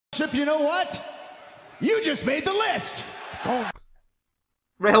You know what? You just made the list!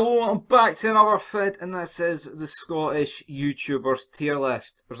 Right, hello, I'm back to another vid, and this is the Scottish YouTubers tier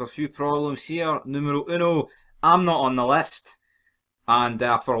list. There's a few problems here. Numero uno, I'm not on the list. And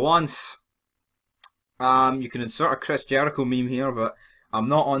for once, you can insert a Chris Jericho meme here, but I'm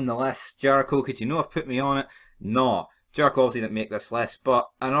not on the list. Jericho, could you know have put me on it? No. Jericho obviously didn't make this list, but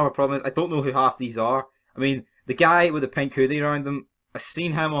another problem is I don't know who half these are. I mean, the guy with the pink hoodie around him, I've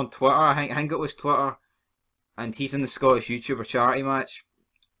seen him on Twitter, I think it was Twitter, and he's in the Scottish YouTuber charity match.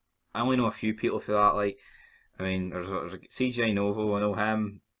 I only know a few people for that, like, I mean, there's CJ Novo, I know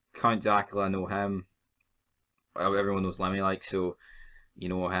him, Count Dracula, I know him, everyone knows Lemmy, like, so, you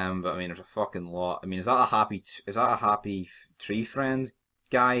know him, but I mean, there's a fucking lot. I mean, is that a happy Tree Friends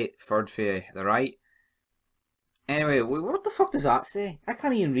guy, third for the right? Anyway, what the fuck does that say? I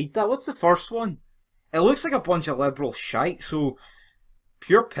can't even read that. What's the first one? It looks like a bunch of liberal shite, so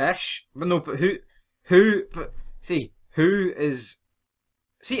pure pish. But no, but who is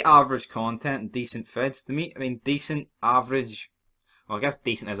average content and decent vids? To me, I mean, decent, average, well, I guess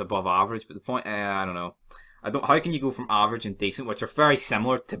decent is above average, but the point, I don't know. How can you go from average and decent, which are very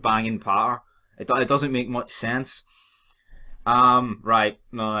similar, to banging patter? It doesn't make much sense. Right,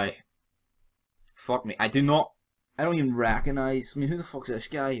 no, fuck me. I don't even recognise, I mean, who the fuck's this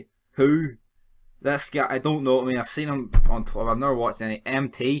guy? Who? This guy, I don't know. I mean, I've seen him on Twitter. I've never watched any.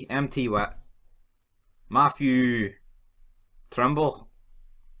 MT what? Matthew Trimble.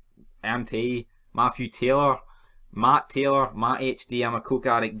 MT. Matthew Taylor. Matt Taylor. Matt HD. I'm a coke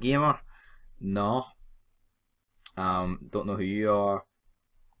addict gamer. No. Don't know who you are.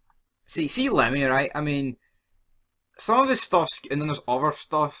 See Lemmy, right? I mean, some of his stuff's, and then there's other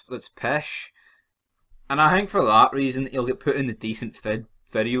stuff that's pish. And I think for that reason, he'll get put in the decent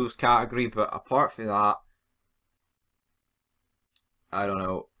videos category, but apart from that, I don't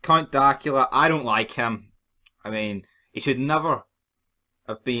know. Count Dracula, I don't like him. I mean, he should never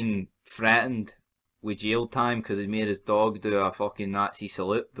have been threatened with jail time because he made his dog do a fucking Nazi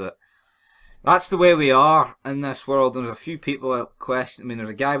salute, but that's the way we are in this world. There's a few people that question, I mean, there's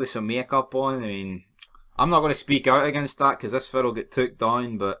a guy with some makeup on. I mean, I'm not going to speak out against that because this vid will get took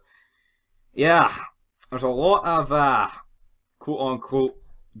down, but yeah, there's a lot of quote-unquote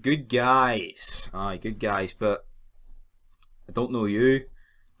good guys. Aye, good guys, but I don't know you.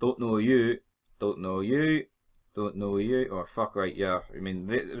 Don't know you. Don't know you. Don't know you. Or fuck right, yeah. I mean,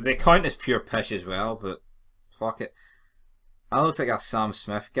 they count as pure pish as well, but fuck it. That looks like a Sam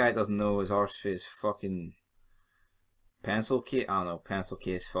Smith guy doesn't know his arse for his fucking pencil case. I don't know, pencil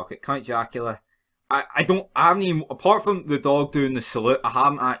case, fuck it. Count Dracula. I haven't even, apart from the dog doing the salute, I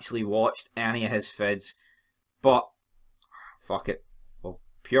haven't actually watched any of his vids, but fuck it. Well,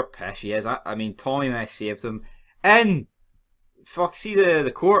 pure pish he is. I mean, Tommy May saved him. And fuck, see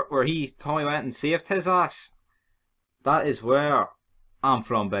the court where Tommy went and saved his ass? That is where I'm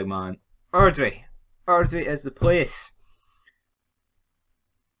from, big man. Ardry. Ardry is the place.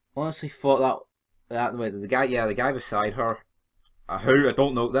 Honestly thought that way. The guy beside her. Who, I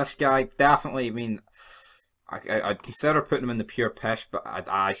don't know. This guy, definitely, I mean, I'd consider putting him in the pure pish, but I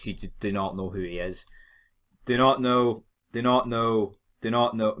actually do not know who he is. Do not know. I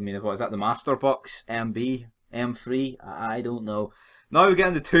mean, what is that, the Master Box? MB? M3? I don't know. Now we're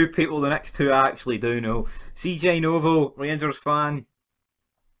getting to two people, the next two I actually do know. CJ Novo, Rangers fan.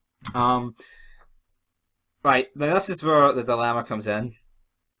 Right, now this is where the dilemma comes in.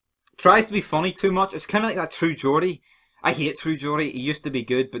 Tries to be funny too much. It's kind of like that True Geordie. I hate True Geordie. He used to be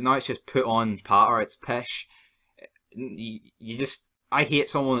good, but now it's just put on patter. It's pish. I hate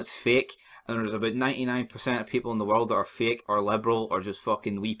someone that's fake. And there's about 99% of people in the world that are fake or liberal or just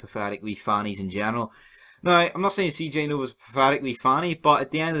fucking wee pathetic wee fannies in general. Now, I'm not saying CJ Novo's pathetic wee fanny, but at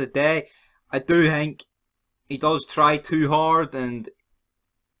the end of the day, I do think he does try too hard, and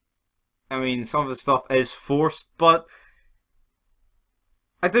I mean, some of the stuff is forced, but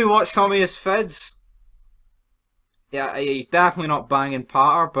I do watch some of his vids. Yeah, he's definitely not banging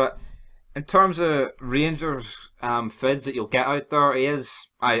patter, but in terms of Rangers vids that you'll get out there, he is,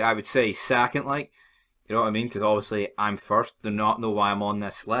 I would say, second, like, you know what I mean? Because obviously I'm first. Do not know why I'm on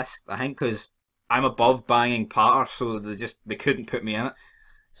this list. I think because I'm above banging patter, so they couldn't put me in it.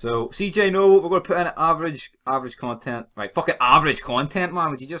 So CJ, no, we're going to put in average content. Right, fucking average content, man.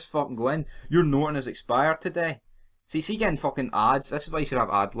 Would you just fucking go in? Your Norton has expired today. See, getting fucking ads. This is why you should have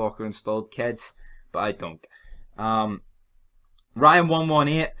ad blocker installed, kids. But I don't.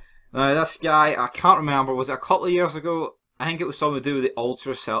 Ryan118. Now this guy, I can't remember, was it a couple of years ago? I think it was something to do with the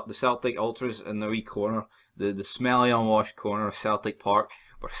Ultras, the Celtic Ultras in the wee corner, the smelly unwashed corner of Celtic Park,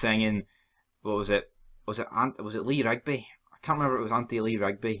 were singing, what was it? Was it Lee Rigby? I can't remember if it was Anti-Lee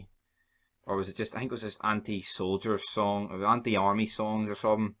Rigby, or was it just, I think it was just anti-soldier song, or anti-army songs or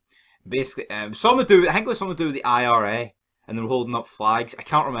something. Basically, something to do, I think it was something to do with the IRA, and they were holding up flags. I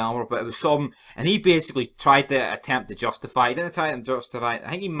can't remember, but it was something, and he basically tried to attempt to justify, he didn't try to justify it.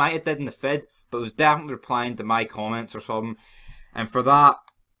 I think he might have did in the vid, but it was definitely replying to my comments or something. And for that,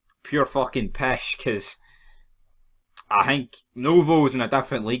 pure fucking pish, because I think Novo's in a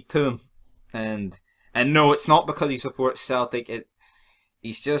different league to him. And no, it's not because he supports Celtic.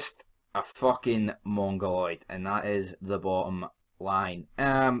 He's just a fucking mongoloid, and that is the bottom line.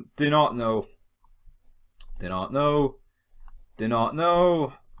 Do not know. Do not know. Do not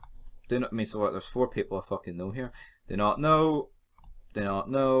know. Do not. I mean, so what? There's 4 people I fucking know here. Do not know. Do not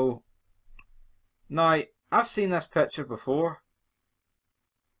know. Now, I've seen this picture before.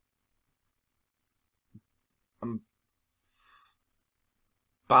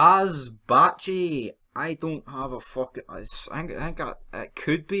 Baz Bachi. I don't have a fucking. I think it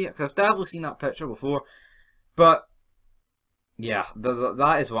could be. Cause I've definitely seen that picture before. But yeah,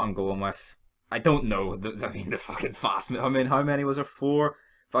 that is what I'm going with. I don't know. I mean, the fucking fast. I mean, how many was there? 4,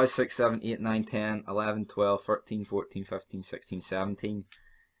 5, 6, 7, 8, 9, 10, 11, 12, 13, 14, 15, 16, 17.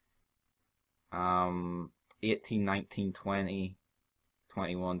 18, 19, 20,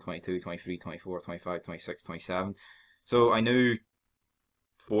 21, 22, 23, 24, 25, 26, 27. So I knew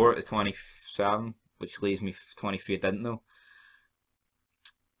 4 to 27, which leaves me 23 I didn't know.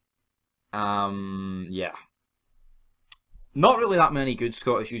 Yeah. Not really that many good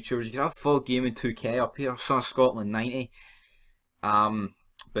Scottish YouTubers. You can have Full Gaming 2K up here, Son of Scotland 90.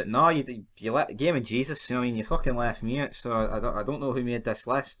 But no, you let Gaming Jesus, you know, you fucking left me out, so I don't know who made this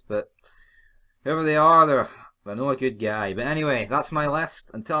list, but whoever they are, they're not a good guy. But anyway, that's my list.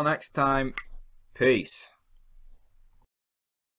 Until next time, peace.